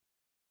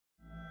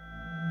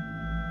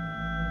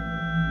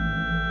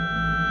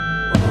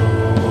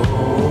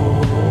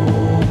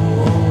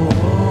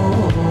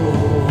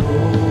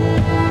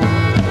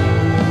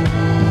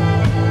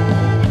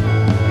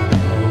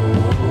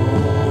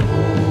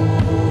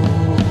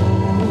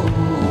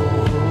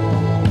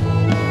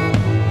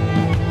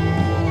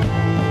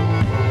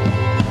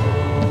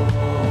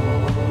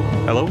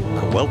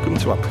welcome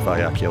to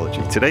Amplify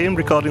Archaeology. Today I'm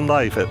recording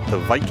live at the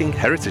Viking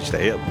Heritage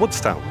Day at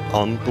Woodstown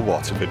on the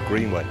Waterford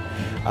Greenway.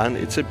 And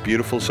it's a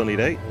beautiful sunny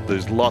day.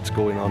 There's lots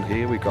going on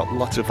here. We've got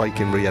lots of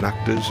Viking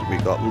re-enactors.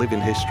 We've got living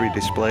history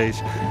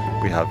displays.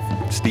 We have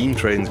steam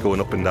trains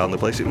going up and down the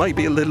place. It might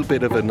be a little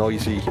bit of a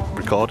noisy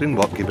recording,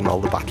 given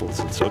all the battles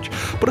and such.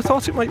 But I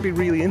thought it might be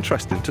really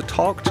interesting to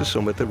talk to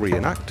some of the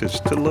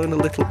re-enactors to learn a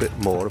little bit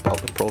more about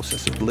the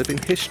process of living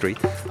history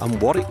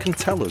and what it can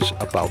tell us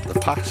about the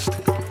past.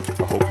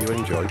 I hope you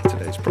enjoyed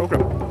today's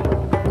programme.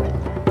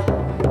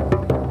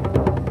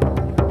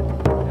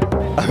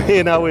 I'm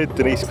here now with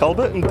Déise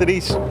Colbert, and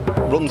Déise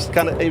runs the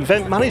kind of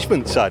event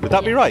management side. Would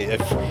that be right?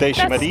 If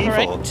Déise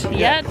Medieval? Correct.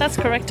 Yeah, that's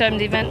correct. I'm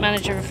the event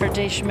manager for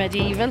Déise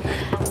Medieval.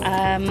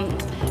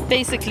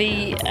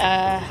 Basically,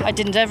 I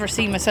didn't ever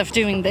see myself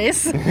doing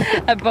this,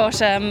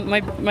 but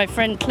my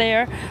friend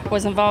Claire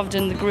was involved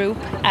in the group,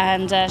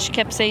 and she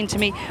kept saying to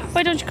me,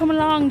 "Why don't you come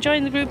along,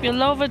 join the group? You'll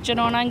love it," And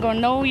I'm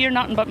going, "No, you're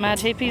nothing but mad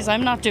hippies.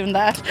 I'm not doing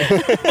that."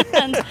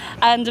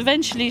 and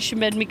eventually, she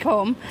made me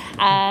come,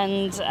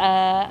 and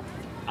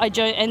I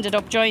ended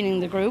up joining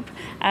the group,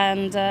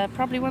 and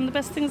probably one of the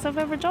best things I've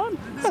ever done.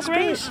 That's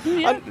great.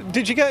 Yeah. And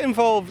did you get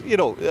involved,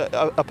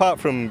 apart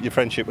from your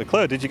friendship with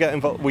Claire, did you get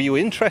involved, were you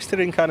interested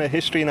in kind of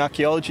history and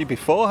archaeology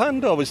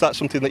beforehand, or was that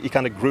something that you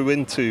kind of grew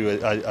into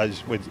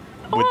as with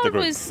the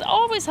group?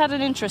 Always had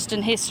an interest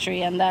in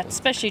history and that,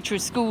 especially through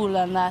school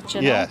and that,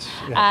 Yes.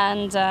 Yeah.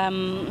 And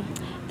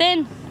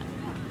then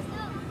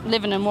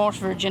living in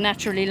Waterford, you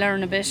naturally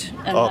learn a bit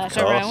and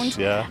around.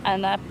 Yeah.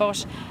 And that,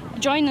 but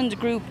joining the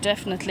group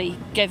definitely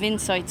gave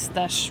insights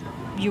that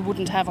you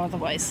wouldn't have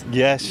otherwise.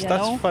 Yes,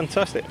 that's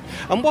fantastic.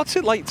 And what's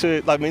it like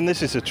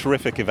this is a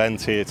terrific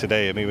event here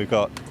today. I mean, we've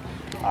got,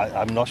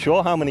 I'm not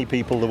sure how many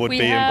people there would be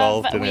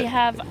involved in it. We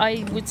have,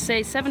 I would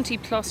say, 70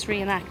 plus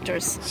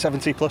re-enactors.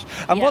 70 plus.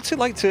 And what's it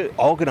like to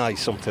organise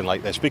something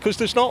like this? Because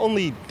there's not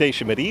only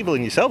Déise Medieval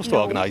and yourselves to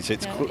organise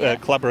it,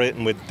 it's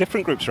collaborating with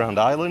different groups around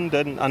Ireland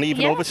and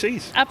even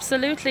overseas.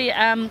 Absolutely.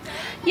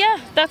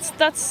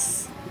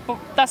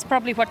 That's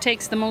probably what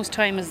takes the most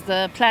time, is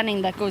the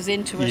planning that goes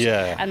into it.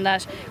 Yeah. And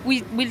that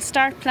we'll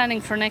start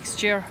planning for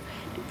next year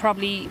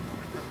probably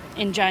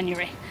in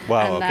January.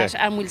 Wow,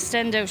 and we'll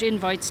send out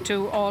invites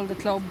to all the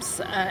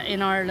clubs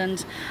in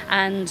Ireland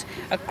and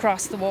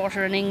across the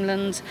water in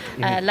England.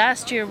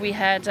 Last year we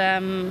had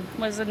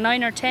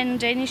 9 or 10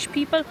 Danish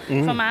people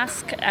from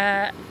Ask.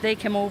 They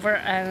came over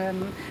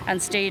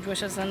and stayed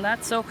with us and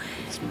that. So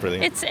it's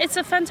brilliant. It's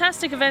a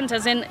fantastic event,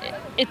 as in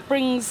it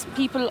brings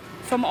people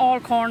from all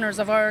corners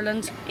of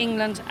Ireland,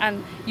 England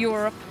and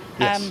Europe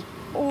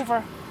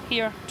over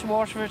here to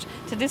Waterford,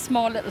 to this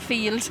small little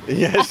field.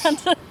 Yes.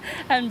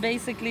 and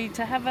basically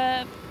to have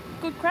a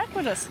good crack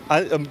with us.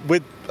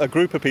 With a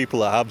group of people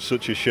that have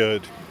such a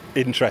shared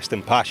interest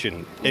and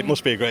passion, it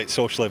must be a great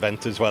social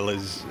event as well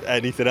as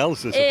anything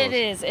else, I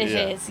suppose. It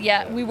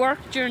is. We work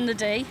during the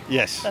day.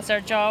 Yes. That's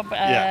our job.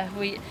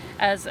 We,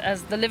 as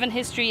the living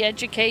history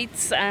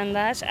educates and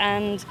that,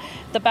 and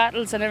the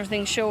battles and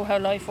everything show how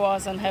life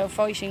was and how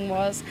fighting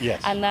was.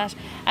 Yes. And that.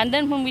 And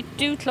then when we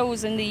do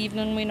close in the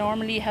evening, we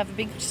normally have a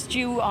big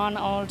stew on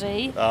all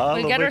day.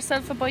 We'll get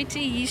ourselves a bite to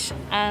eat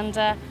and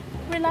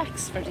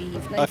relax for the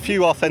evening. A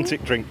few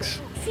authentic drinks.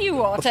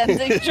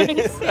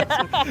 Drinks.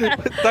 Yeah.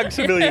 Thanks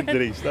a million,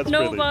 Déise. That's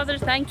brilliant. No bother,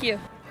 thank you.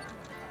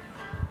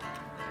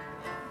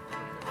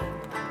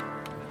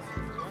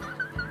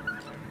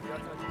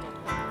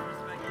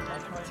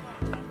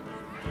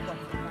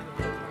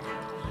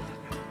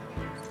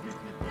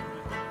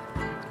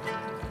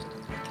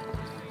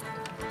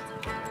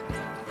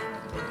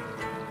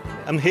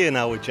 I'm here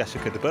now with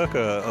Jessica de Burke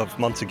of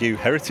Montague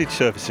Heritage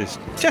Services.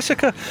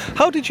 Jessica,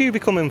 how did you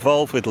become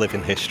involved with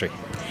living history?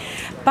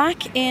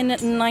 Back in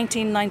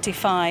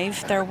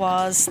 1995, there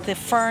was the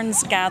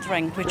Ferns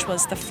Gathering, which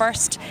was the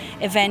first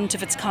event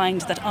of its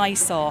kind that I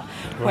saw,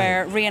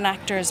 where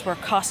re-enactors were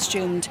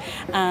costumed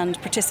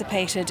and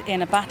participated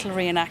in a battle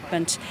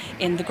re-enactment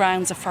in the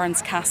grounds of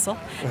Ferns Castle,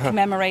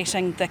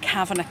 commemorating the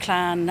Kavanagh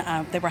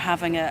clan. They were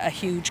having a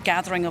huge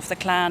gathering of the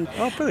clan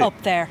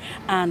up there,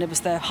 and it was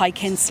the High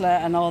Kinsella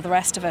and all the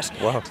rest of it.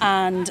 Wow.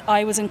 And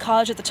I was in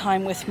college at the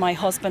time with my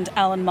husband,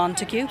 Alan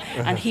Montague,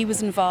 and he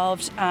was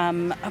involved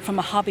from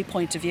a hobby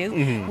point of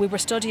view. We were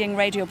studying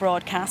radio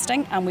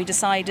broadcasting, and we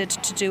decided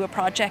to do a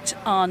project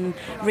on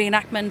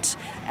reenactment,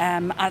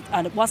 and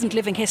it wasn't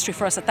living history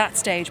for us at that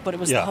stage, but it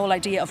was the whole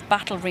idea of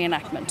battle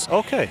reenactment.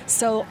 Okay.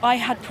 So I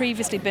had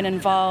previously been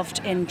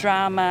involved in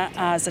drama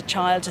as a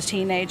child, a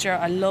teenager.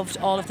 I loved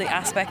all of the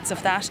aspects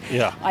of that.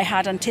 Yeah. I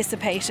had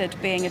anticipated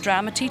being a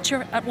drama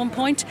teacher at one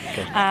point.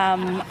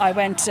 I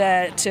went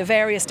to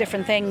various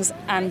different things,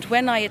 and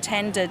when I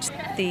attended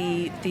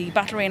the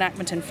battle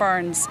reenactment in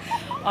Ferns,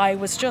 I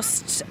was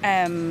just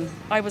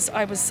I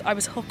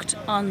was hooked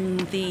on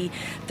the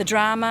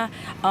drama,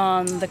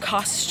 on the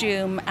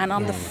costume, and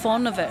on the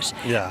fun of it.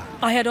 Yeah.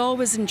 I had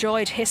always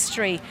enjoyed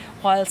history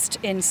whilst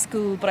in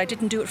school, but I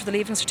didn't do it for the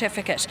Leaving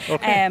Certificate.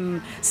 Okay.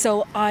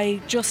 So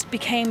I just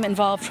became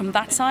involved from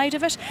that side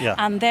of it. Yeah.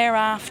 And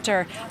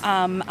thereafter,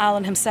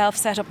 Alan himself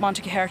set up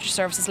Montague Heritage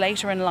Services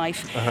later in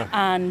life.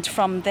 And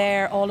from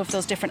there, all of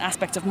those different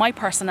aspects of my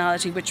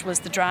personality, which was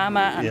the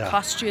drama and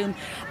costume,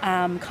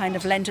 kind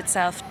of lent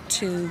itself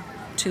to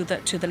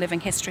the living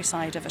history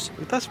side of it.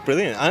 That's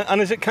brilliant. And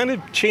has it kind of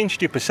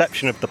changed your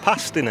perception of the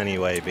past in any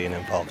way, being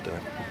involved in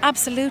it?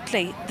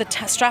 Absolutely. The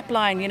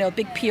strapline, a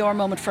big PR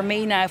moment for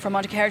me now for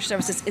Montague Heritage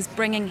Services is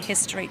bringing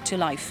history to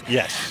life.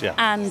 Yes, yeah.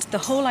 And the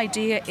whole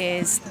idea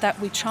is that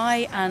we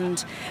try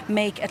and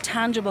make a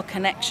tangible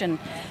connection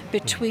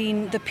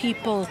between the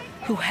people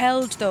who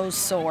held those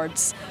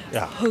swords,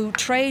 who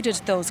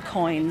traded those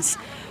coins,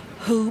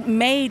 who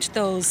made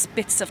those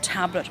bits of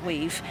tablet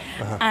weave.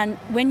 And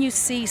when you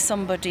see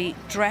somebody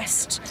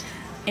dressed,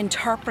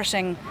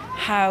 interpreting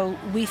how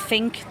we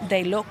think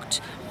they looked,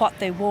 what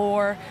they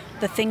wore,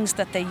 the things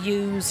that they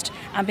used,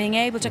 and being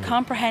able to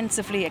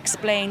comprehensively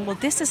explain, well,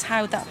 this is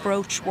how that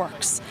brooch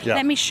works. Yeah.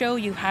 Let me show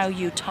you how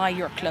you tie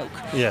your cloak.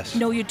 Yes.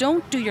 No, you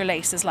don't do your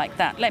laces like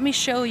that. Let me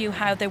show you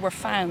how they were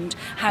found,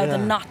 how the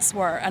knots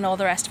were, and all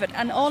the rest of it.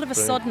 And all of a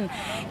sudden,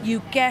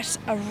 you get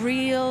a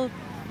real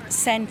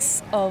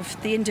sense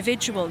of the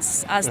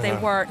individuals as they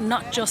were,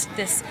 not just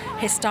this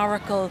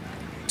historical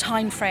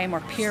time frame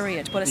or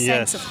period, but a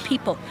sense of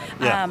people.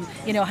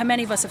 How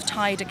many of us have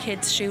tied a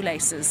kid's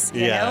shoelaces?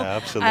 You know?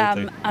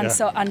 Absolutely.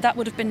 And that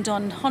would have been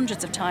done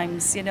hundreds of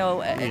times. Since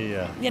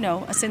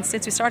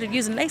we started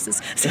using laces.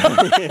 So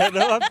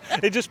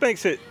it just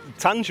makes it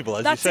tangible,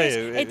 as you say.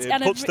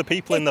 It puts the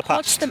people in the past.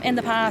 It puts them in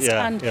the past,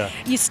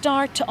 you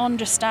start to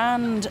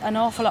understand an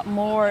awful lot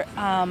more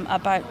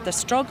about the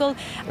struggle.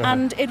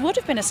 And it would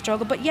have been a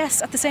struggle, but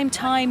yes, at the same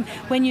time,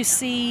 when you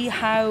see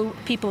how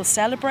people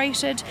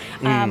celebrated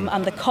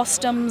and the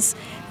customs,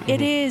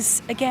 it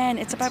is, again,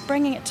 it's about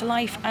bringing it to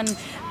life and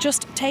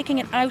just taking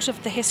it out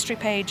of the history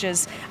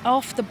pages,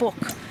 off the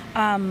book.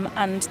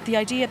 And the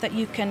idea that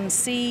you can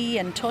see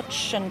and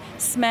touch and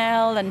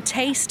smell and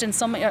taste in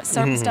some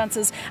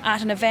circumstances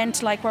at an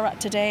event like we're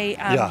at today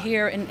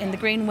here in the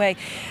Greenway,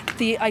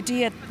 the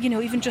idea,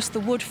 even just the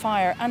wood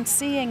fire and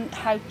seeing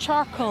how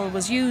charcoal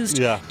was used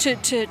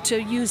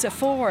to use a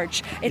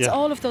forge. It's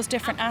all of those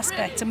different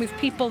aspects. And we've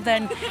people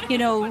then,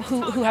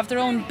 who have their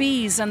own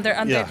bees and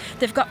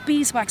they've got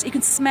beeswax. You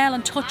can smell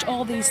and touch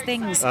all these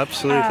things.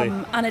 Absolutely.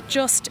 And it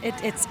just,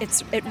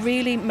 it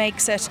really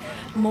makes it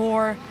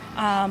more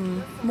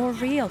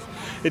real.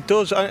 It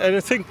does, and I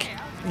think,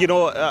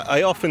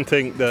 I often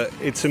think that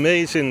it's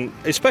amazing,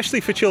 especially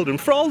for children,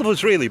 for all of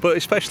us really, but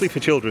especially for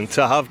children,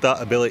 to have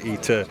that ability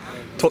to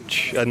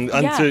touch and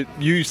to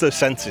use their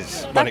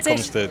senses when it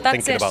comes to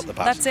thinking about the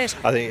past. That's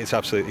it. I think it's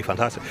absolutely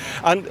fantastic.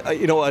 And,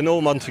 I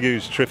know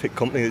Montague's a terrific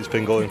company that's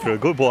been going for a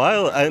good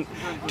while. And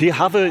do you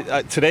have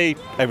today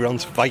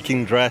everyone's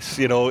Viking dress,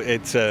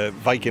 it's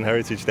Viking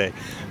Heritage Day.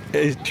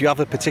 Do you have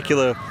a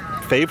particular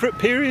favourite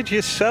period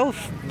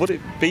yourself? Would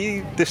it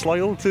be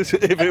disloyal if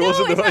it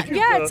wasn't the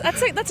Vikings?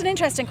 That's an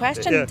interesting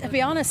question, to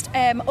be honest.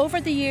 Over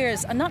the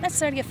years, and not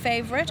necessarily a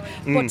favourite,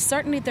 but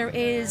certainly there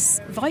is,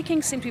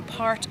 Vikings seem to be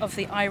part of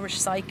the Irish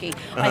psyche.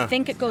 I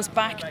think it goes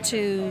back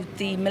to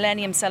the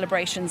Millennium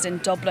celebrations in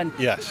Dublin.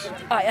 Yes.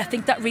 I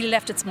think that really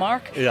left its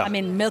mark. Yeah. I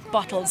mean, milk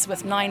bottles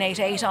with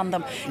 988 on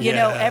them,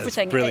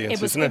 everything. It's brilliant,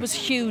 it was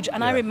huge,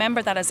 and I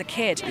remember that as a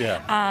kid.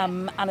 Yeah.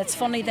 And it's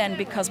funny then,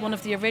 because one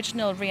of the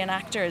original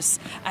re-enactors,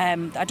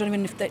 I don't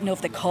even know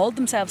if they called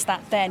themselves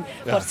that then,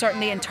 but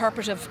certainly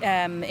interpretive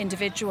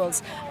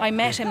individuals. I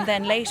met him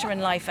then later in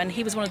life, and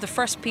he was one of the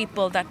first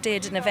people that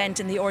did an event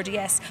in the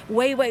RDS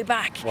way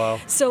back. Wow.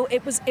 So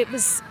it was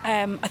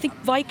I think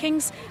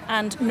Vikings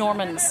and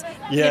Normans.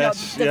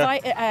 Yes.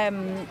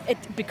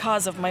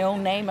 Because of my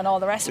own name and all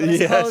the rest of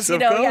it, I suppose.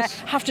 Of course.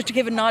 Have to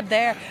give a nod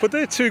there. But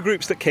there are two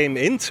groups that came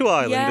into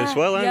Ireland as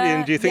well, aren't you?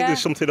 And do you think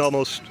there's something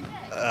almost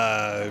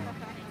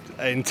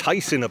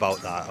enticing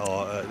about that,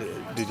 or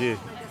did you?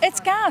 It's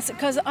gas,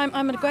 because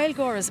I'm a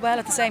Gaelgore as well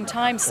at the same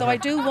time, so I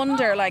do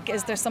wonder,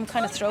 is there some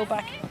kind of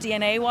throwback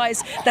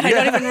DNA-wise that I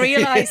don't even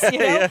realise,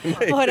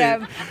 But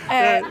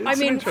I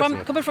mean,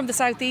 coming from the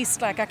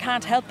southeast, I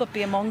can't help but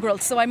be a mongrel,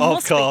 so I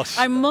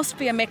must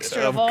be a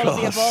mixture of all of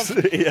the above.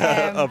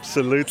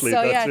 Absolutely.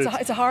 So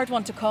it's a hard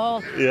one to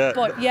call. Yeah.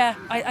 But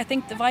I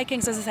think the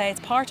Vikings, as I say, it's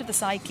part of the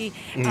psyche,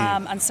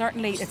 and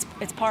certainly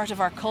it's part of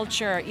our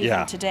culture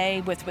even today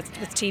with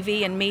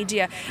TV and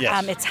media.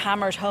 Yes. It's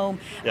hammered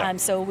home,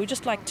 and so we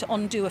just like to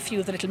undo a few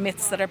of the little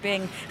myths that are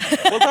being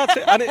well, that's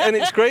it. And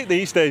it's great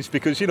these days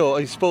because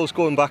I suppose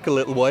going back a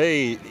little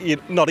way,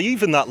 not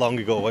even that long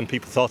ago, when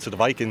people thought of the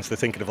Vikings, they're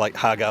thinking of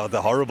Hagar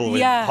the Horrible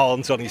with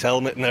horns on his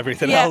helmet and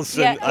everything else,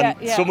 and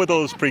some of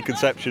those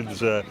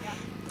preconceptions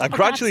are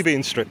gradually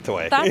being stripped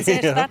away. That's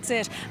it, that's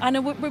it.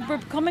 And we're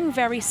becoming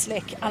very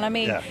slick. And I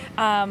mean,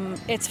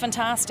 it's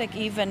fantastic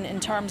even in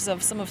terms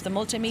of some of the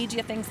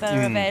multimedia things that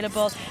are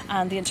available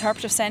and the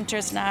interpretive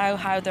centres now,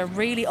 how they're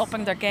really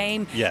upping their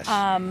game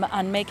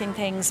and making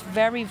things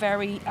very,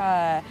 very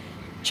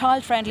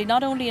child-friendly,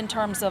 not only in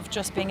terms of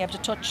just being able to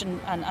touch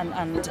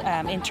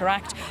and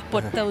interact,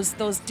 but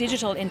those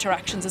digital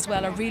interactions as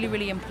well are really,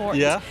 really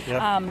important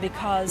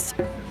because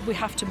we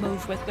have to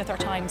move with our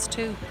times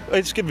too.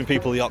 It's giving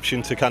people the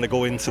option to kind of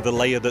go into the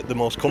layer that they're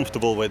most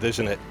comfortable with,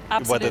 isn't it?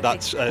 Absolutely. Whether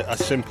that's a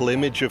simple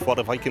image of what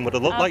a Viking would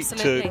have looked like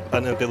to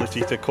an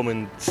ability to come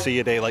and see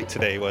a day like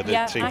today where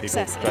they've seen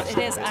access. people dressed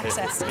It is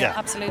access, yeah,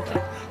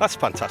 absolutely. That's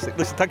fantastic.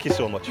 Listen, thank you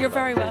so much. You're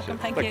very welcome,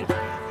 thank you.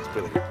 It's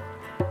brilliant.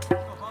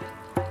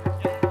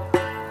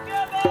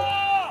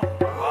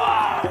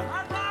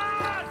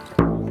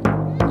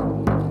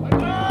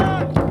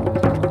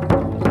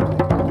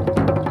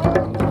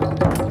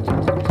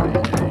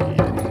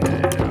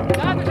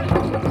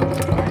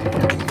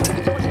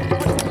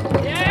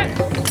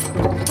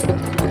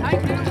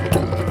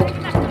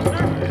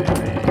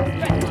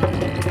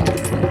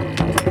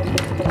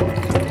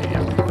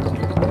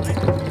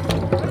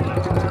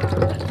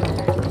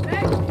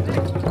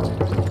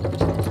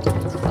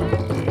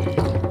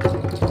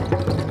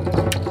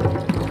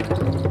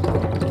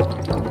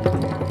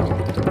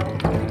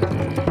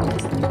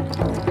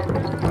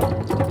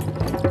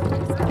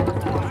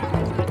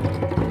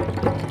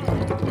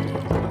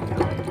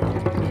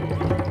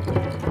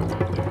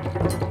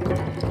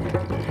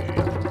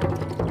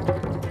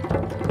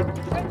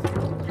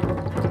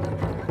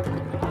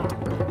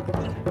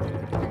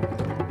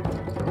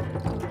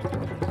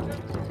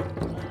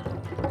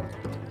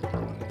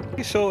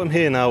 So I'm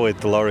here now with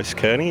Dolores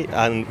Kearney,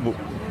 and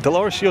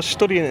Dolores, you're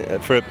studying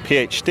for a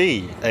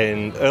PhD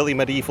in early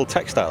medieval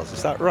textiles,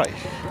 is that right?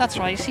 That's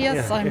right,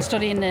 yes. I'm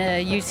studying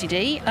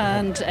UCD,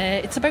 and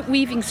it's about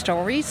weaving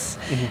stories,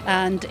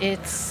 and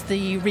it's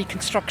the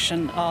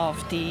reconstruction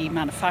of the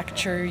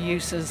manufacture,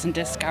 uses and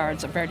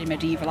discards of early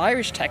medieval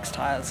Irish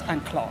textiles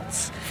and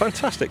cloths.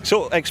 Fantastic.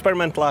 So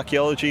experimental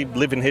archaeology,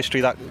 living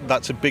history,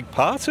 that's a big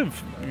part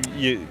of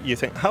you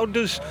think. How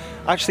does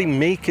actually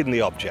making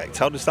the object,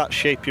 how does that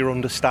shape your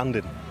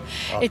understanding?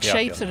 It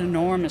shapes it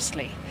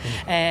enormously.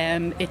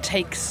 It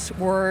takes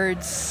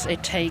words,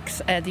 it takes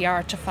the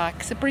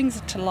artefacts, it brings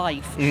it to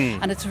life,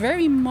 and it's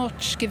very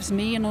much gives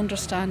me an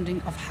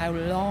understanding of how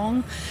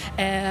long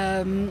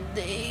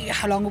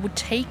it would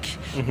take,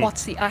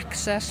 what's the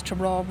access to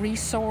raw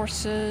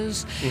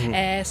resources,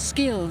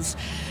 skills.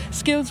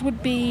 Skills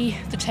would be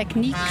the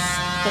techniques,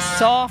 the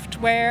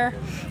software,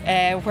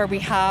 where we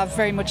have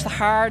very much the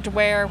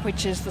hardware,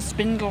 which is the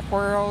spindle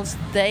whorls.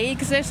 They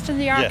exist in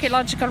the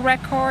archaeological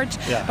record,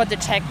 but the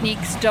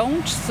techniques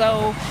don't.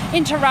 So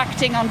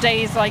interacting on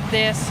days like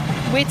this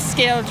with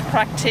skilled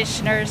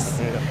practitioners,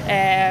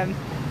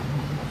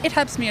 it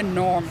helps me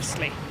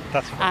enormously.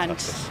 That's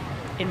fantastic.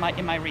 And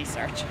in my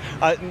research.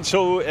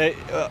 So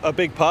a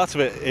big part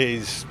of it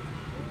is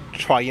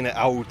trying it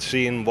out,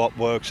 seeing what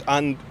works,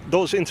 and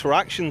those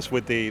interactions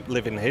with the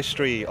living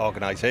history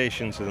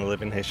organisations and the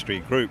living history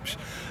groups,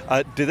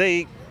 do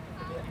they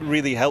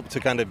really help to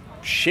kind of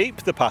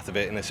shape the path of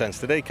it in a sense?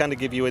 Do they kind of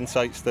give you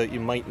insights that you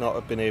might not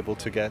have been able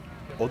to get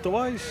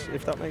otherwise,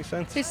 if that makes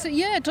sense?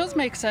 It does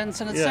make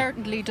sense, and it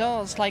certainly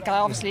does. Like,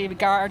 obviously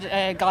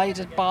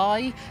guided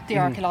by the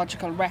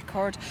archaeological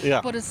record,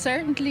 but it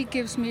certainly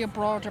gives me a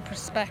broader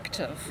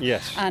perspective.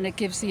 Yes. And it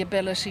gives the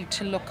ability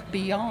to look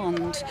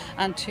beyond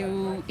and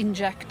to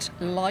inject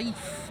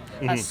life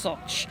as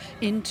such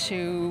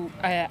into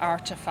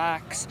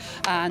artefacts,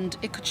 and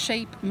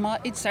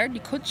it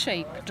certainly could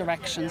shape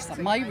directions that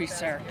my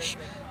research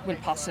will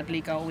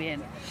possibly go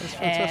in.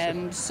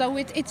 So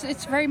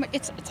it's very much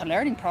it's a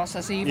learning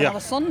process even on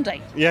a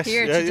Sunday. Yes,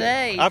 here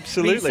today.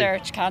 Absolutely.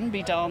 Research can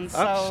be done. So,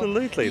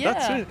 absolutely.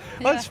 That's it.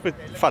 That's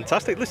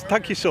fantastic. Listen,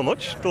 thank you so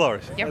much,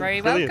 Dolores. You're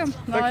very brilliant.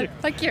 welcome.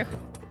 Thank you.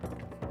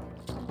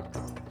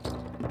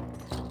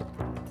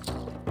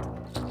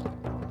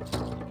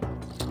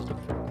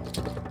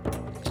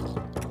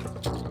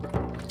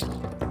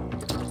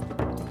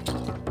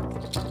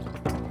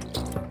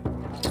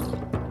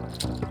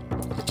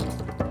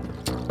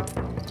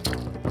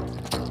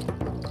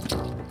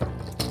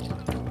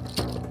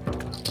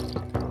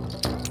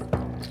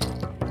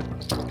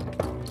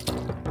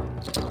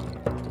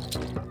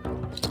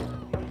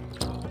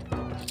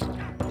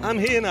 I'm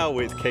here now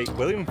with Kate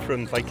William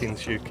from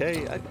Vikings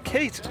UK.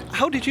 Kate,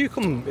 how did you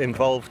come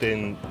involved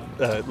in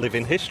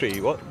living history?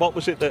 What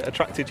was it that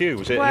attracted you?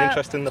 Was it an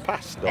interest in the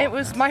past? Or? It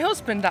was my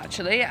husband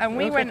actually, and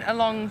we went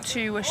along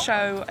to a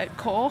show at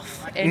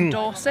Corfe in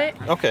Dorset.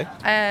 Okay.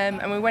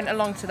 And we went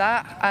along to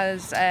that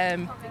as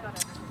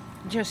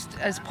just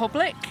as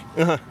public.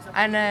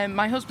 And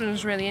my husband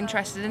was really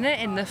interested in it,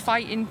 in the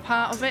fighting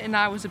part of it, and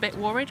I was a bit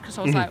worried because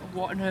I was like,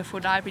 what on earth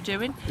would I be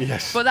doing?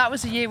 Yes. But that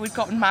was the year we'd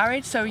gotten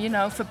married, so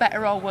for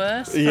better or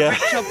worse, for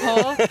rich or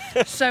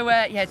poor. So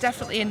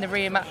definitely in the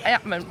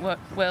re-enactment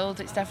world,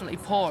 it's definitely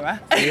poorer.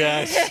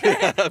 Yes.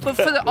 But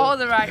for all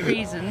the right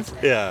reasons.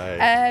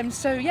 Yeah.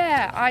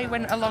 I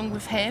went along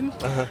with him,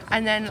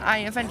 and then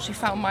I eventually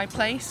found my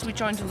place. We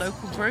joined a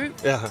local group.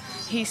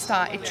 He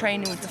started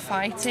training with the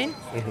fighting.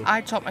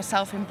 I taught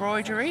myself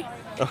embroidery.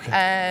 Okay.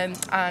 And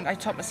I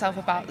taught myself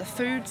about the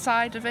food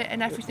side of it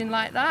and everything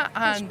like that.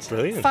 And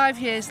 5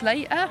 years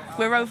later,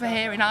 we're over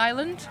here in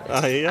Ireland,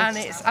 and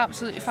it's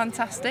absolutely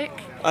fantastic.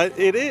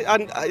 It is.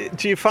 And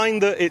do you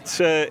find that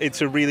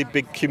it's a really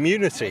big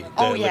community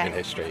that live in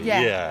history?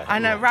 Yeah.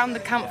 And around the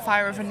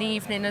campfire of an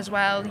evening as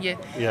well,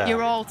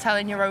 you're all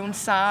telling your own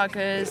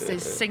sagas.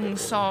 There's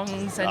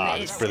sing-songs,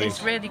 and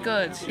it's really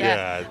good.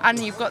 Yeah. And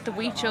you've got the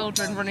wee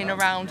children running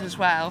around as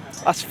well.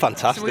 That's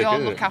fantastic. So we all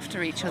look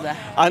after each other.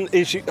 And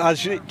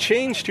has it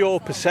changed your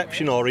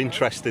perception or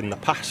interest in the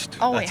past?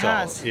 Oh, it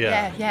has.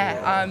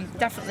 Yeah. I'm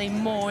definitely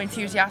more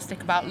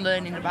enthusiastic about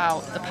learning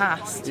about the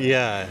past.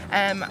 Yeah.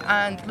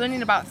 And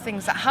learning about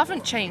things that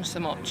haven't changed so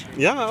much.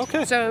 Yeah,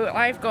 okay. So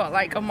I've got,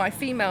 on my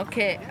female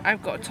kit,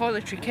 I've got a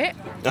toiletry kit.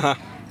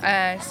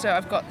 So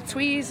I've got the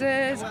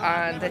tweezers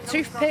and the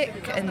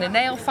toothpick and the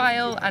nail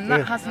file, and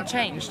that hasn't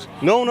changed.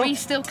 No. We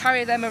still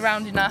carry them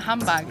around in our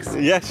handbags.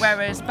 Yes.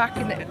 Whereas back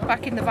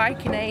in the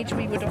Viking age,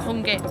 we would have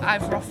hung it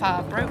either off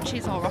our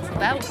brooches or off a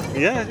belt.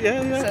 Yeah.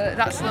 So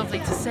that's lovely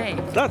to see.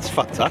 That's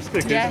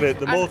fantastic, isn't it?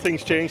 The more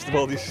things change, the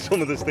more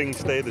some of these things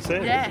stay the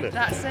same, isn't it?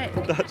 That's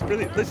it. That's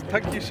brilliant. Listen,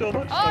 thank you so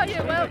much. Oh,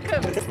 you're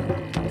welcome.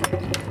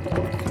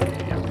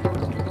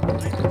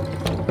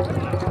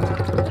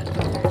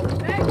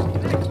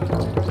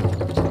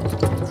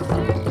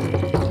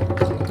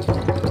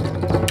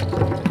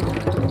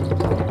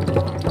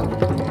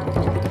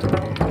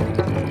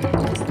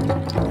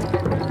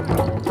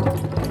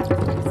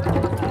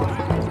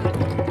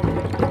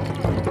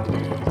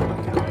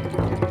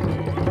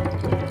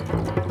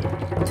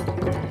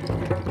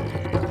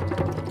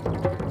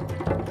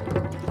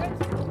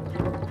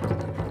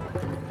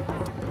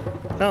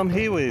 Now I'm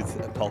here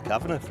with Paul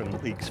Kavanagh from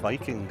Leagues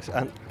Vikings.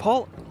 And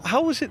Paul,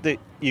 how was it that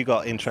you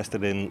got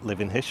interested in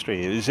living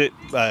history? Is it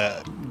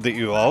that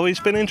you've always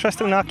been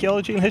interested in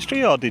archaeology and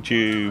history, or did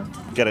you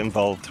get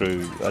involved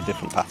through a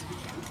different path?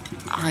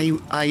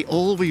 I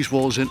always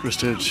was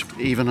interested,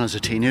 even as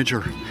a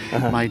teenager.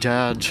 My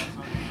dad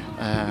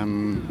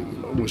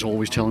was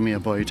always telling me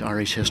about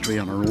Irish history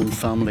and our own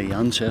family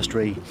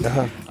ancestry.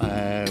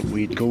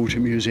 We'd go to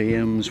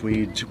museums,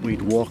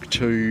 we'd walk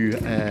to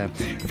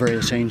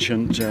various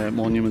ancient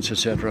monuments,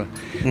 etc.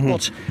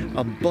 But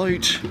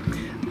about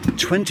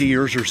 20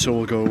 years or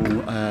so ago,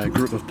 a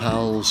group of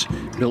pals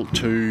built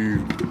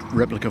 2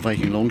 replica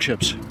Viking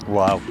longships.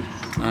 Wow.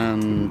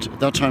 And at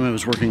that time I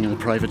was working in the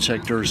private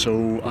sector,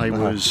 so I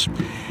was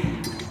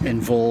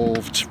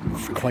involved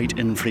quite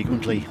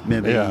infrequently,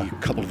 maybe a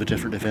couple of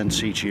different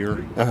events each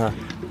year.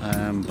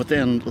 But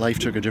then life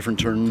took a different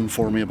turn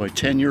for me about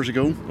 10 years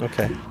ago.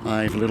 Okay.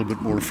 I have a little bit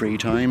more free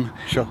time.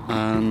 Sure.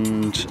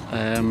 And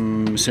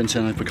since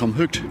then I've become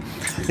hooked.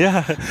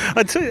 Yeah,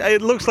 I'd say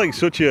it looks like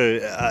such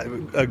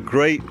a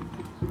great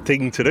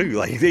thing to do.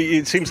 Like,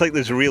 it seems like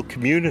there's a real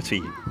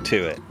community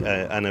to it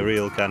and a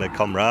real kind of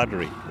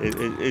camaraderie.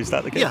 Is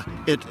that the case? Yeah,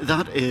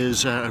 that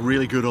is a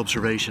really good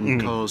observation,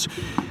 because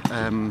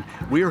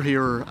we're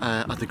here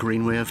at the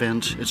Greenway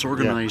event. It's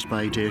organised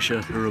by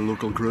Déise, who are a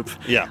local group.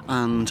 Yeah.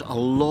 And a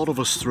lot of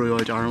us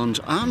throughout Ireland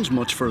and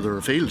much further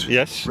afield,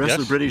 yes, rest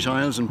of the British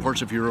Isles and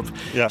parts of Europe,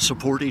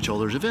 support each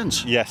other's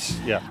events. Yes,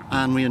 yeah.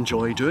 And we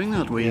enjoy doing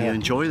that. We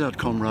enjoy that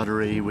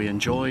camaraderie. We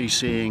enjoy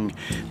seeing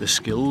the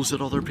skills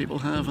that other people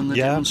have and they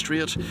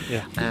demonstrate.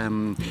 Yeah.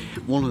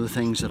 One of the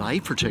things that I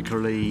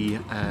particularly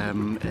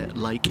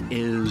like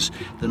is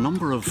the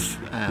number of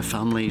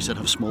families that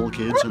have small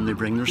kids and they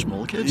bring their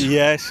small kids.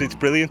 Yes, it's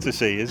brilliant to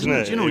see, isn't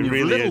it? You know, it you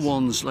really have little is.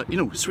 ones, like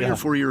 3 or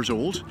 4 years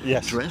old,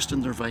 dressed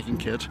in their Viking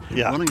kit,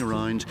 running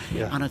around,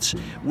 and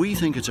we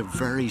think it's a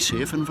very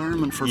safe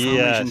environment for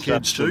families and kids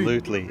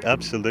absolutely, too.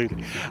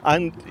 Absolutely.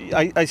 And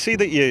I see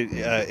that you're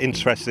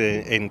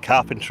interested in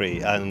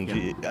carpentry, and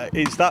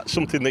is that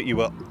something that you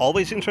were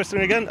always interested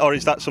in again, or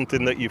is that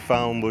something that you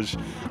found was,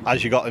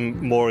 as you got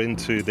more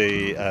into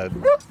the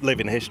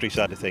living history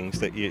side of things,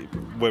 that you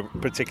were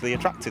particularly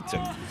attracted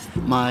to?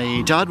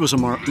 My dad was a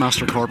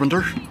master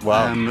carpenter.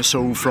 Wow.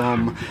 So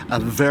from a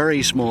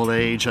very small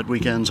age, at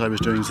weekends I was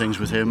doing things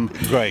with him.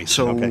 Great.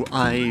 So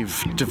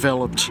I've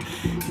developed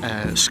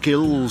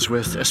skills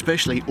with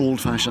especially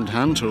old-fashioned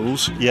hand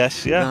tools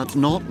that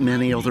not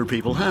many other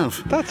people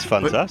have. That's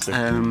fantastic.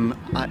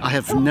 But, I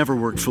have never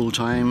worked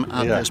full-time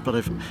at this, but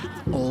I've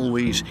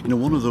always,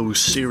 one of those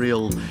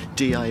serial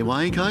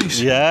DIY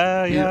guys.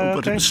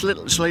 But a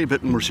slightly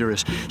bit more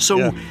serious.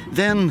 So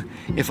then,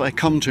 if I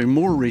come come to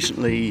more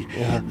recently,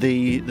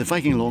 the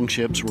Viking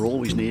longships were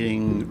always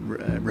needing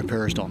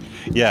repairs done.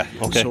 Yeah,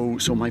 okay.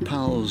 So my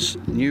pals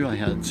knew I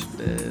had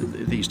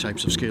these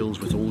types of skills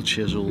with old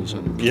chisels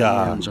and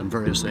planes and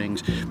various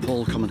things.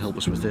 Paul, come and help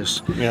us with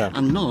this. Yeah.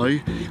 And now,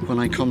 when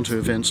I come to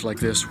events like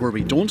this where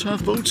we don't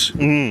have boats,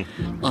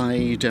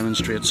 I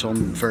demonstrate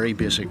some very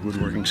basic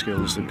woodworking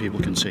skills that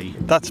people can see.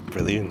 That's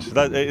brilliant.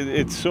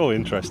 It's so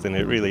interesting,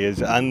 it really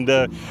is. And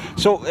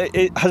so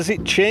has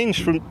it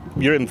changed from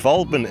your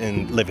involvement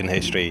in living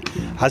history?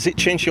 Has it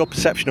changed your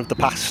perception of the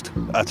past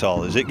at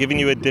all? Is it giving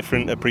you a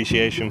different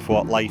appreciation for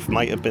what life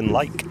might have been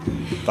like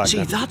back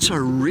then? That's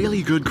a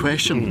really good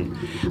question.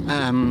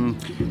 And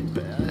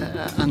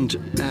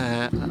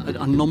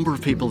a number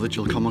of people that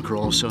you'll come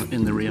across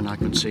in the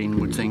reenactment scene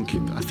would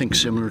think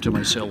similar to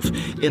myself,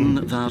 in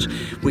that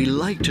we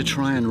like to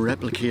try and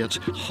replicate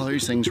how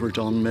things were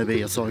done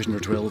maybe 1,000 or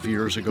 12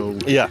 years ago,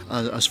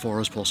 as far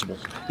as possible.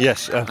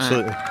 Yes,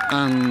 absolutely.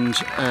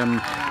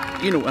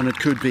 And it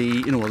could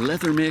be, a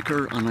leather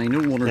maker, and I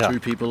know one or two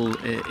people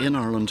in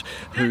Ireland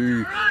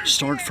who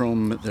start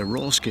from the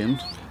raw skin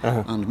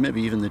and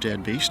maybe even the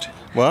dead beast,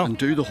 and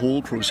do the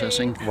whole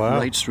processing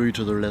right through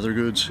to their leather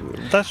goods.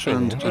 That's right.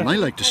 And I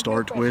like to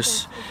start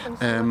with,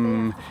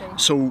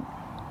 so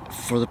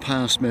for the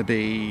past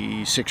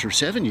maybe 6 or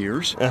 7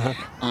 years,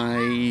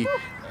 I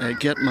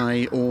get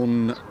my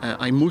own.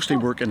 I mostly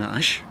work in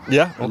ash.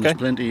 Yeah, okay. And there's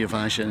plenty of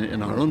ash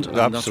in Ireland, and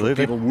absolutely. that's where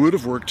people would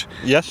have worked.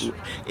 Yes.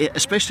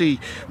 Especially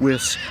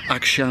with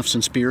axe shafts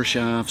and spear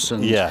shafts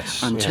and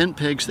tent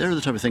pegs. They're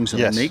the type of things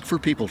that I make for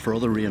people, for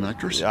other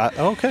reenactors.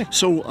 Okay.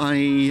 So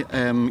I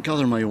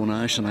gather my own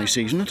ash and I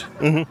season it.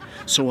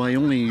 So I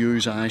only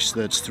use ash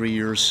that's 3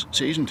 years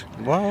seasoned.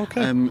 Wow.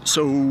 Okay.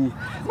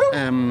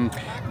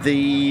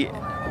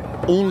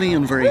 Only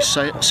in very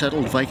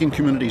settled Viking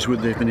communities would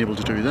they have been able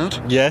to do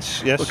that.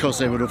 Yes. Because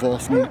they would have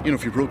often,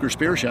 if you broke your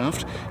spear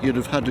shaft, you'd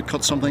have had to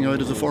cut something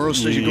out of the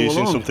forest as you go along.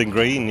 Using something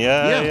green,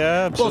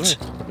 absolutely.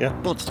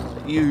 But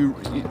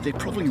they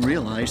probably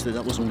realised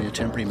that was only a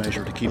temporary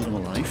measure to keep them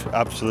alive.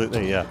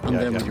 Absolutely, yeah. And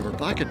then when you were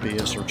back at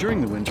base or during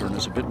the winter and it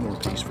was a bit more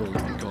peaceful, you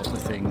got the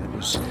thing that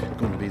was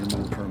going to be the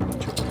more permanent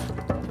job.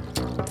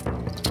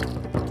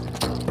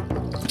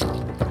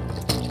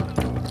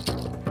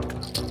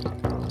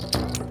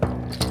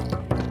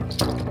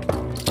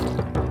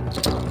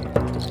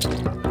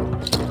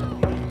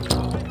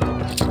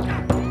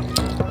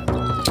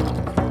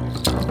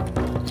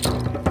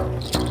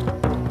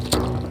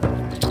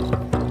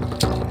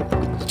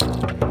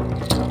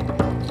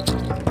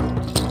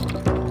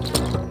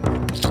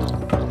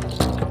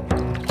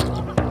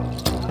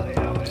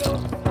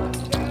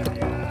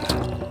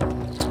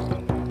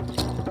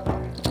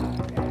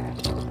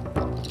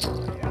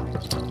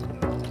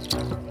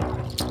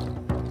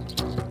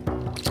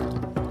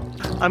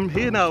 I'm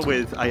here now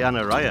with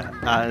Ayana Raya,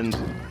 and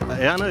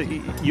Ayana,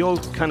 you're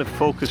kind of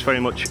focused very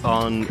much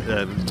on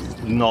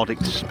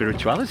Nordic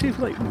spirituality,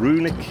 like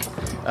runic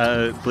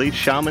belief,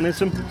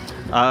 shamanism.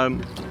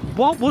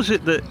 What was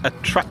it that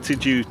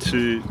attracted you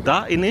to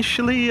that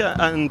initially,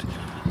 and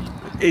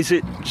is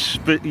it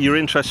your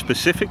interest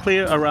specifically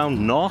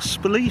around Norse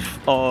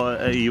belief, or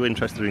are you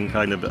interested in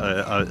kind of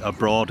a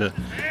broader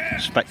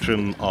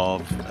spectrum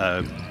of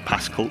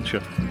past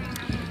culture?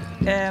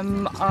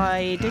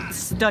 I did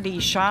study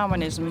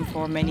shamanism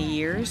for many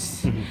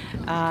years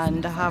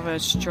and have a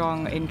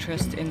strong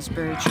interest in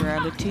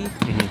spirituality,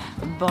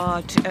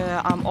 but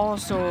I'm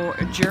also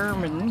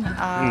German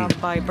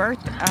by birth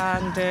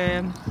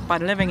and by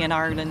living in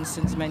Ireland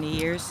since many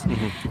years,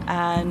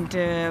 and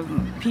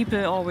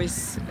people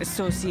always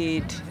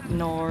associate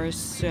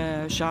Norse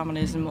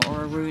shamanism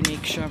or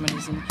runic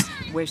shamanism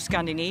with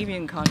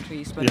Scandinavian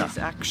countries, but it's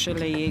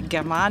actually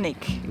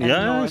Germanic and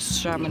Norse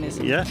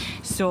shamanism.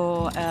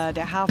 So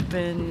there have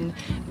been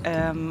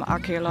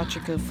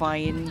archaeological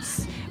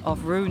finds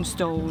of rune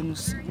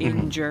stones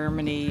in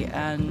Germany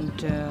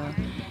and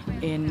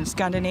in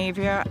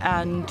Scandinavia,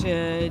 and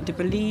the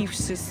belief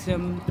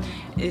system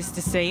is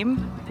the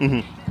same,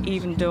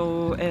 even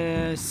though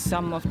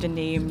some of the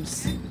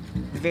names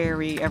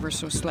vary ever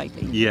so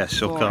slightly.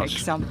 Yes, of course. For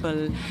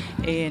example,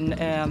 in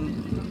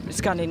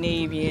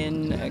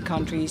Scandinavian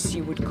countries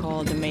you would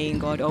call the main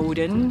god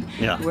Odin,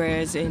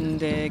 whereas in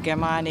the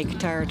Germanic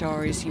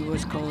territories he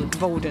was called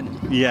Woden.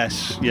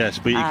 Yes,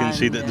 but you can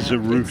see that there's a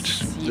root,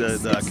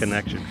 that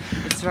connection.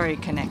 It's very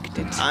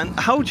connected. And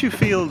how do you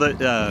feel that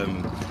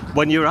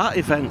when you're at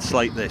events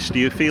like this, do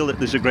you feel that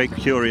there's a great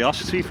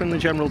curiosity from the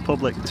general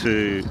public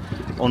to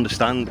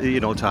understand,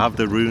 to have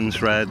the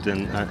runes read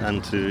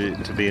and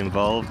to be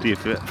involved? Do you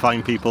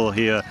find people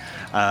here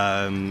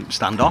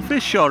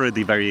standoffish, or are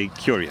they very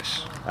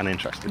curious and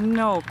interested?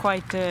 No,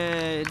 quite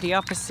the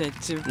opposite.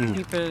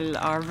 People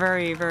are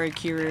very, very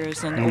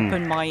curious and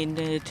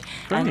open-minded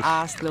and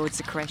ask loads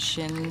of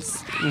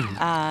questions.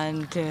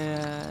 And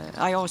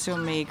I also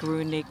make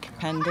runic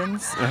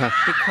pendants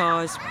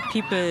because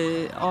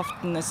people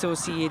often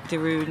associate the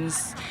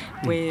runes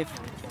with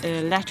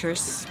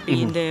letters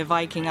in the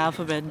Viking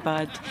alphabet,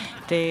 but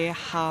they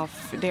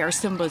are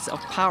symbols of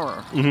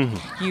power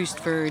used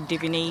for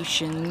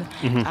divination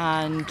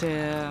and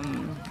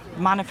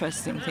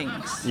manifesting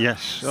things.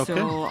 Yes, okay.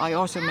 So I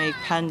also make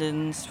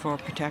pendants for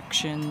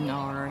protection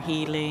or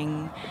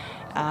healing,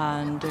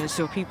 and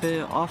so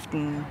people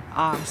often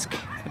ask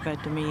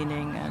about the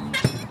meaning and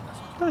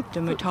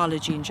the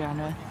mythology in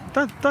general.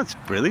 That's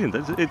brilliant.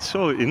 It's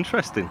so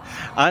interesting.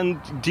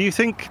 And do you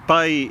think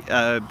by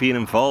being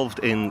involved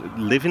in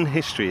living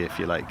history, if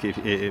you like,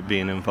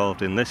 being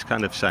involved in this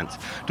kind of sense,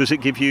 does it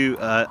give you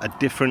a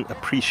different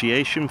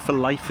appreciation for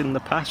life in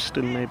the past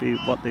and maybe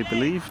what they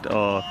believed,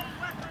 or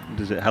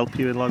does it help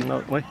you along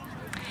that way?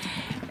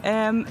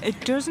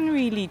 It doesn't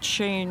really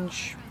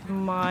change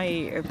my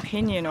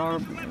opinion or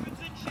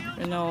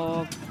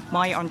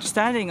my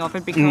understanding of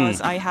it,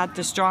 because I had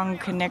the strong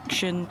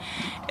connection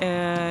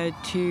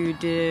to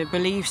the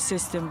belief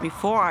system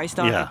before I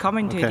started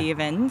coming to the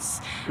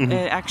events.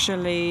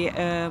 Actually,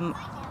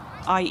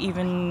 I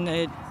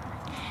even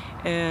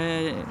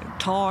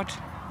taught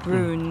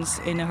runes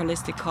in a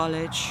holistic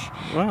college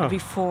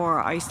before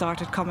I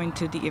started coming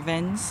to the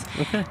events.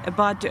 Okay.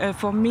 But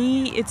for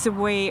me, it's a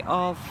way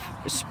of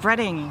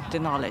spreading the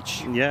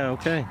knowledge. Yeah,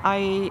 okay.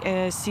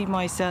 I see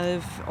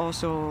myself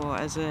also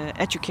as an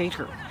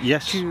educator.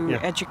 Yes. To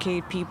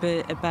educate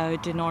people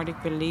about the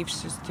Nordic belief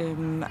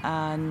system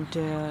and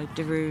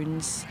the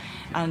runes,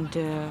 and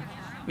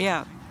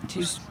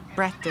to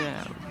spread the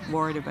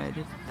word about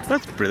it.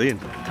 That's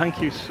brilliant.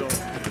 Thank you so much.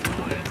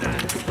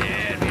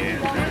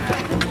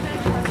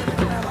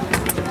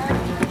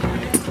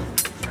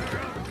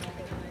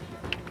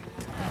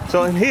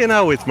 So I'm here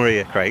now with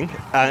Maria Crane,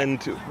 and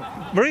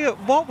Maria,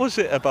 what was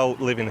it about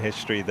living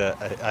history that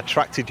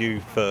attracted you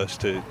first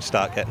to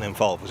start getting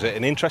involved? Was it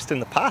an interest in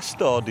the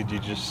past, or did you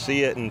just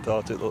see it and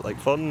thought it looked like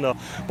fun, or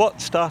what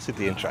started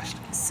the interest?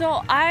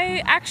 So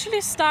I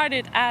actually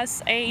started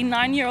as a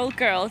 9-year-old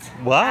girl.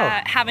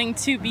 Wow. Having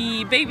to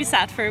be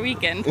babysat for a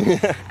weekend.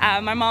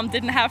 My mom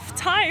didn't have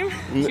time.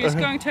 She was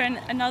going to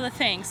another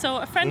thing. So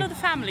a friend of the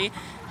family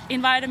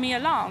invited me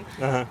along,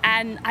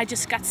 and I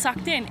just got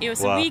sucked in. It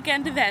was a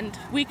weekend event,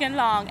 weekend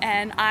long,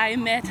 and I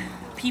met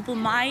people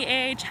my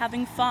age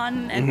having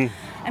fun, and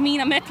I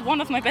mean, I met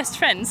one of my best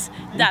friends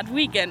that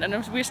weekend, and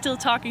we're still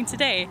talking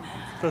today.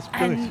 That's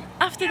brilliant. And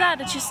after that,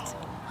 it just,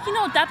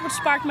 that would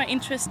spark my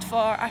interest for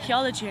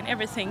archaeology and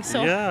everything.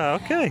 So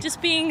just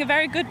being a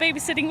very good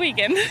babysitting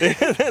weekend.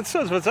 That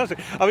sounds fantastic.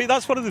 I mean,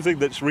 that's one of the things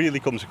that's really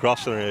comes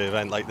across in an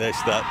event like this,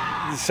 that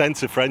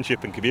sense of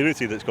friendship and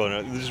community that's going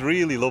on. There's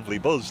really lovely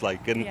buzz,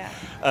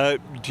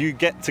 do you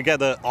get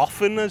together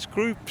often as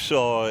groups,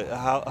 or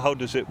how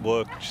does it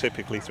work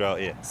typically throughout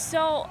here?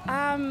 So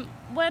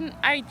when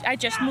I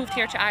just moved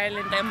here to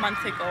Ireland a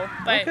month ago,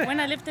 but when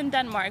I lived in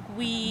Denmark,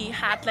 we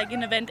had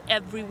an event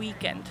every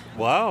weekend.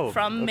 Wow.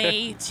 From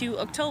May to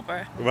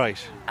October. Right.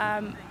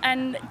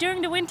 And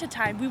during the winter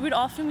time, we would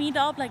often meet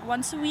up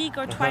once a week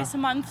or twice a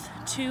month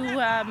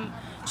to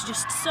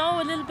just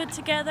sew a little bit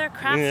together,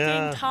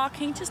 crafting,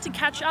 talking, just to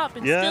catch up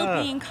and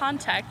still be in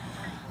contact.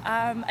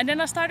 And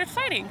then I started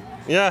fighting.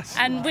 Yes.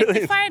 And with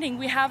the fighting,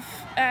 we have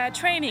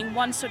training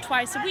once or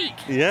twice a week.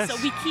 Yes. So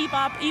we keep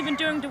up even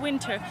during the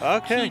winter.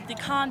 Okay. Keep the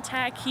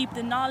contact, keep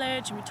the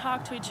knowledge, and we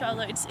talk to each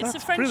other. It's a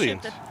friendship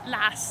brilliant. that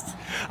lasts.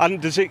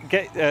 And does it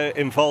get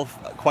involve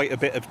quite a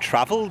bit of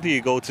travel? Do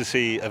you go to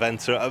see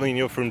events? I mean,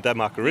 you're from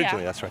Denmark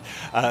originally, that's right.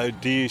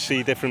 Do you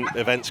see different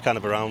events kind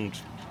of around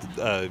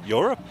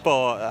Europe,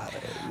 or?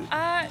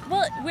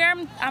 Well,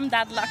 I'm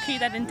that lucky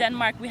that in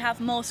Denmark we have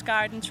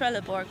Mosgard and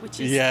Trelleborg, which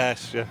is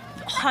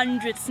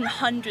hundreds and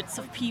hundreds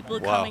of people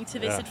coming to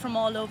visit from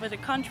all over the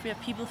country. We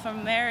have people from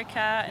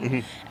America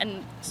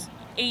and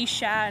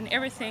Asia and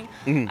everything.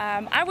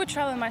 I would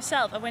travel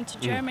myself. I went to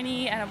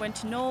Germany and I went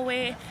to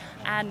Norway,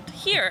 and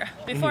here,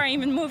 before I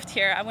even moved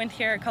here, I went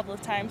here a couple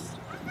of times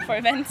for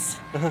events.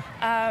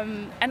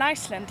 And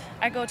Iceland.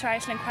 I go to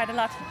Iceland quite a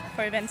lot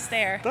for events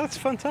there. That's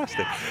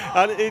fantastic.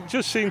 And it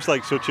just seems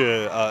like such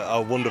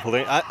a wonderful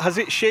thing. Has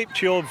it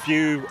shaped your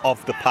view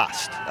of the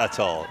past at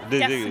all?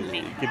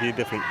 Definitely. Did it give you a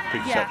different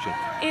perception?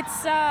 Yeah.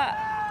 It's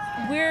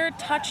we're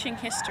touching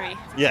history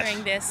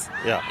during this.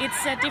 Yeah.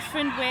 It's a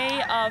different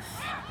way of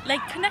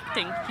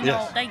connecting,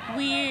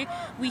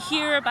 we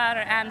hear about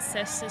our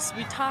ancestors,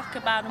 we talk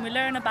about them, we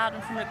learn about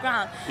them from the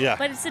ground,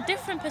 but it's a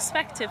different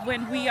perspective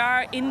when we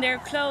are in their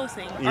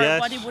clothing or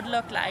what it would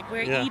look like.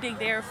 We're eating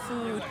their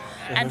food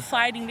and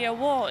fighting their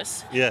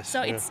wars.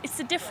 So it's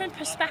a different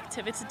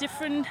perspective. It's a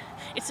different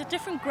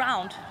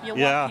ground you're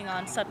walking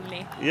on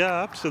suddenly.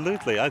 Yeah,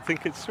 absolutely. I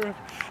think it's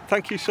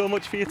thank you so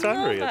much for your time,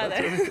 Maria.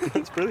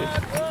 That's brilliant.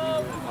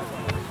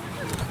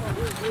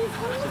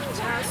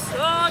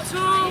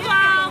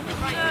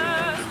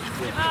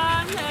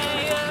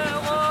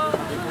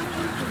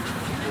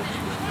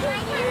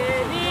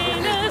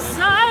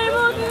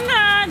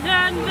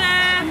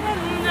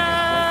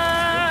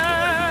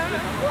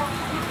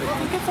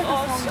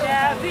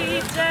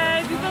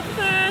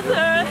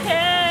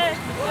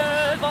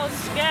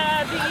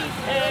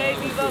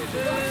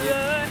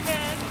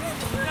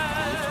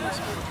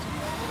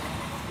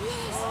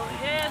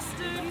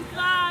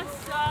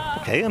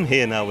 Okay, I'm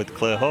here now with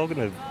Claire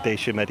Horgan of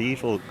Déise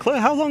Medieval. Claire,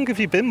 how long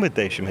have you been with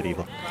Déise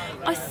Medieval?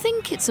 I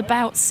think it's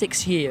about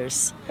 6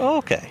 years.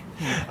 Okay.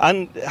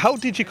 And how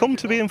did you come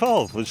to be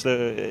involved? Was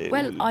there...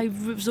 Well, I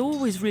was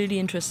always really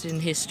interested in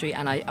history,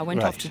 and I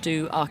went off to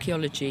do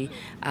archaeology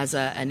as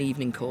an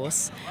evening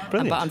course.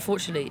 But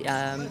unfortunately,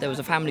 there was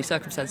a family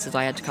circumstances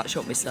I had to cut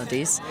short my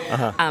studies.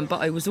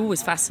 But I was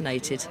always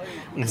fascinated.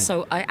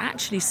 So I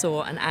actually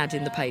saw an ad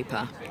in the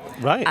paper.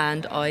 Right.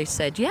 And I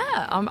said,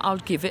 I'll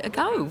give it a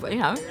go. You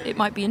know, it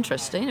might be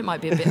interesting. It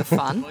might be a bit of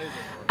fun.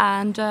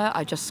 And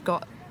I just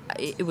got...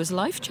 It was a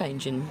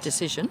life-changing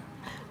decision.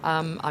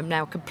 I'm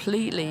now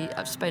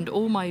I've spent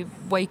all my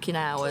waking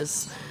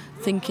hours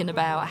thinking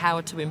about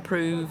how to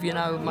improve,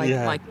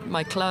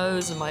 my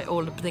clothes and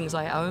all the things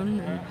I own.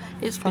 And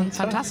it's been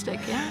fantastic,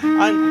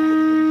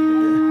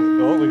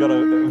 And, we got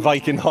a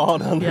Viking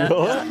horn on the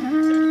door.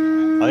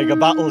 I think a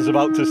battle's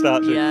about to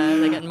start. Yeah,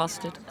 they're getting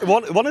mustered.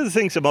 One of the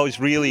things I'm always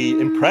really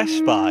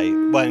impressed by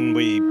when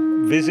we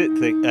visit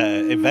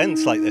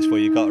events like this, where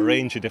you've got a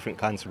range of different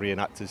kinds of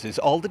reenactors, is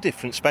all the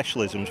different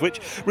specialisms, which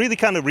really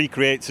kind of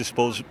recreates, I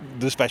suppose,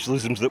 the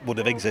specialisms that would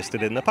have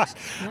existed in the past.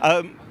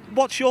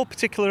 What's your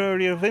particular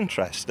area of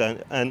interest,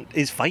 and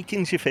is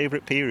Vikings your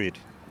favourite period?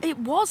 It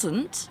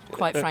wasn't,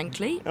 quite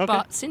frankly,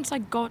 but since I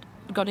got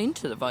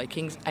into the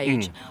Vikings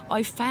age,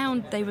 I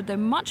found they're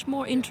much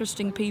more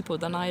interesting people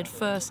than I had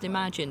first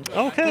imagined.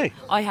 Okay.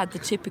 I had the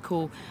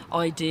typical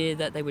idea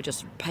that they were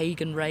just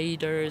pagan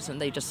raiders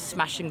and they just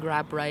smash and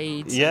grab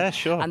raids. Yeah,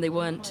 sure. And they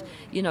weren't,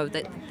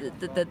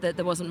 that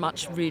there wasn't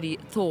much really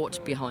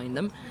thought behind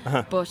them.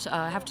 But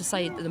I have to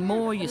say, the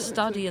more you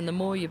study and the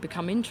more you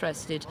become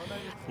interested.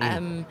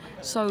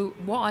 So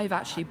what I've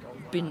actually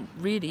been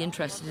really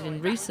interested in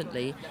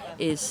recently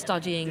is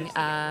studying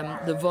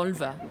the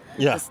vulva,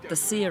 the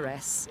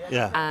seeress,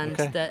 and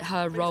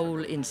her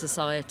role in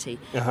society,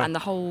 and the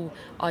whole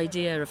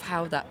idea of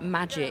how that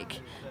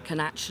magic can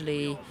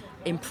actually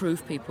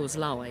improve people's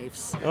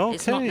lives.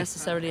 It's not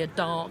necessarily a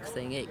dark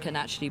thing, it can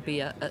actually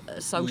be a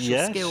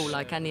social skill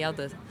like any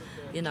other,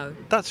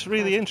 That's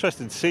really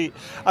interesting to see.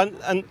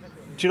 And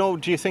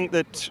do you think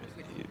that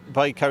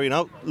by carrying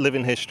out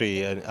living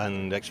history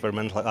and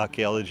experimental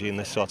archaeology in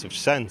this sort of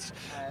sense,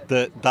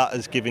 that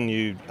has given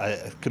you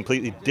a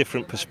completely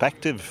different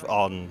perspective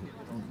on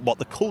what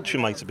the culture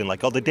might have been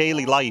like, or the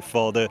daily life,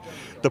 or the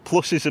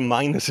pluses and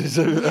minuses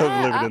of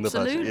living in the past?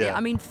 Absolutely.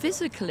 I mean,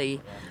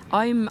 physically,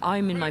 I'm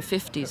in my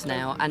 50s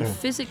now, and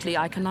physically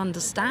I can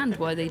understand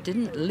why they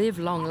didn't live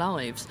long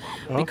lives,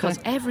 because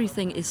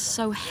everything is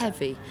so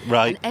heavy,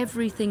 and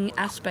everything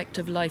aspect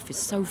of life is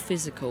so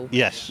physical.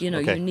 Yes. You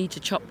need to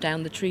chop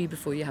down the tree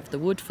before you have the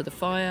wood for the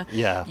fire.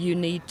 Yeah. You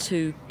need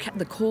to...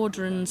 The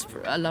cauldrons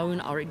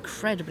alone are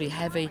incredibly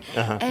heavy.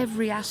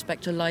 Every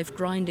aspect of life,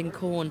 grinding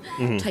corn,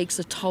 takes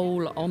a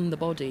toll on the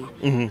body.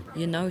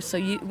 So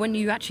when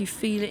you actually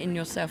feel it in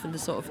yourself, and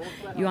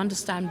you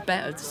understand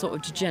better the sort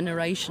of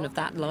degeneration of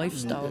that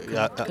lifestyle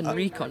can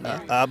wreak on you.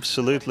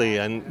 Absolutely,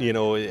 and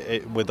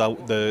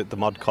without the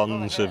mod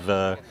cons of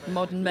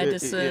modern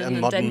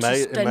medicine and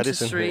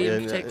dentistry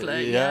in particular.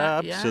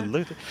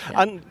 Absolutely.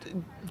 And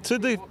to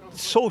the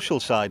social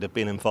side of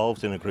being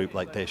involved in a group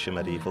like Déise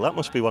Medieval, that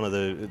must be one of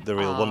the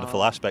real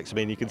wonderful aspects. I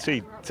mean, you can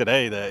see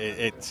today that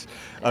it's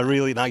a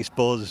really nice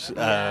buzz.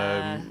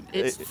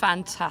 It's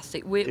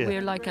fantastic.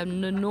 We're like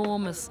an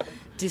enormous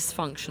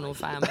dysfunctional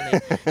family,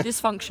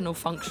 functional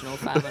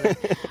family,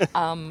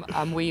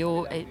 and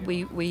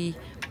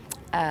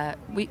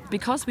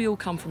because we all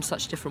come from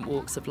such different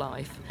walks of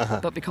life,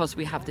 but because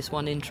we have this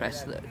one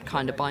interest that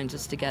kind of binds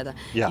us together,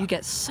 you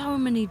get so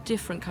many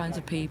different kinds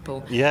of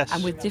people,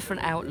 and with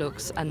different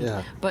outlooks,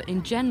 but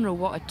in general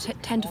what I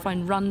tend to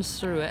find runs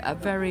through it a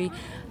very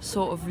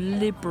sort of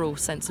liberal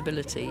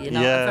sensibility, a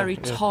very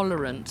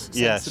tolerant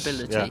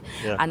sensibility,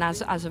 and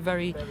as a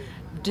very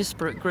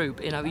disparate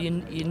group,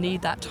 you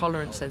need that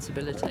tolerant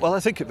sensibility. Well, I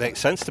think it makes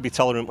sense to be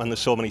tolerant when there's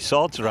so many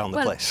swords around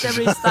the place.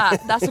 There is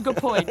that. That's a good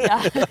point,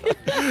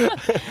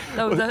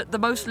 the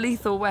most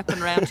lethal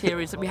weapon around here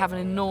is that we have an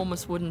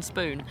enormous wooden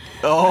spoon.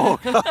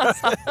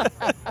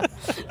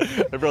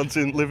 Everyone's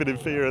living in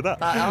fear of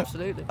that.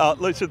 Absolutely.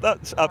 Listen,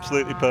 that's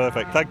absolutely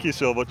perfect. Thank you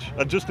so much.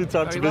 And just in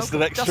time to miss the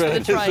next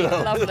train. Just for the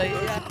train. Lovely.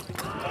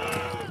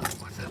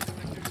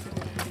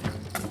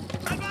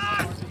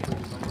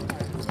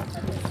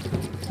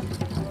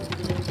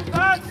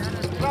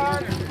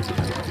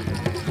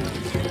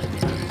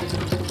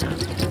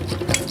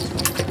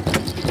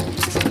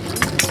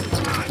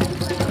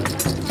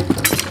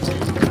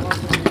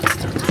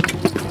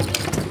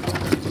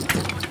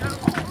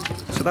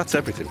 So that's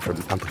everything from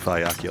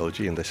Amplify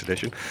Archaeology in this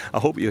edition. I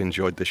hope you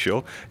enjoyed the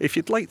show. If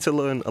you'd like to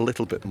learn a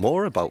little bit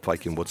more about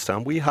Viking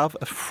Woodstown, we have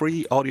a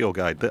free audio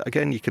guide that,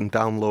 again, you can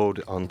download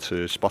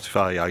onto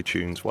Spotify,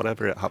 iTunes,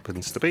 whatever it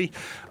happens to be,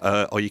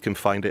 or you can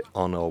find it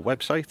on our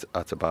website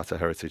at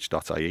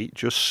abartaheritage.ie.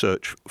 Just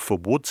search for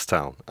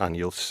Woodstown and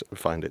you'll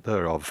find it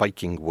there, or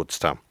Viking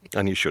Woodstown.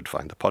 and you should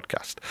find the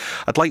podcast.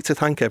 I'd like to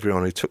thank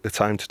everyone who took the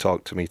time to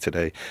talk to me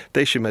today.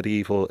 Déise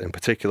Medieval in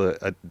particular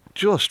are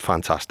just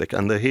fantastic,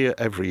 and they're here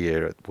every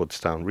year at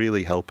Woodstown,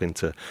 really helping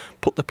to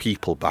put the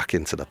people back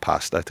into the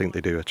past. I think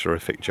they do a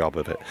terrific job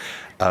of it.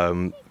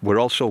 We're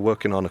also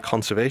working on a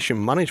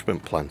conservation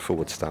management plan for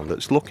Woodstown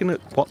that's looking at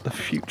what the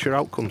future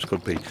outcomes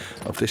could be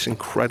of this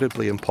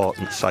incredibly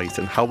important site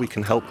and how we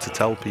can help to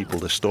tell people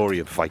the story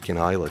of Viking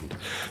Island.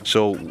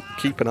 So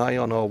keep an eye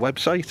on our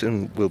website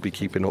and we'll be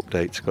keeping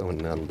updates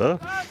going on there.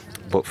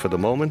 But for the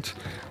moment,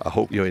 I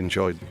hope you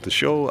enjoyed the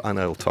show and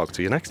I'll talk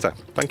to you next time.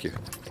 Thank you.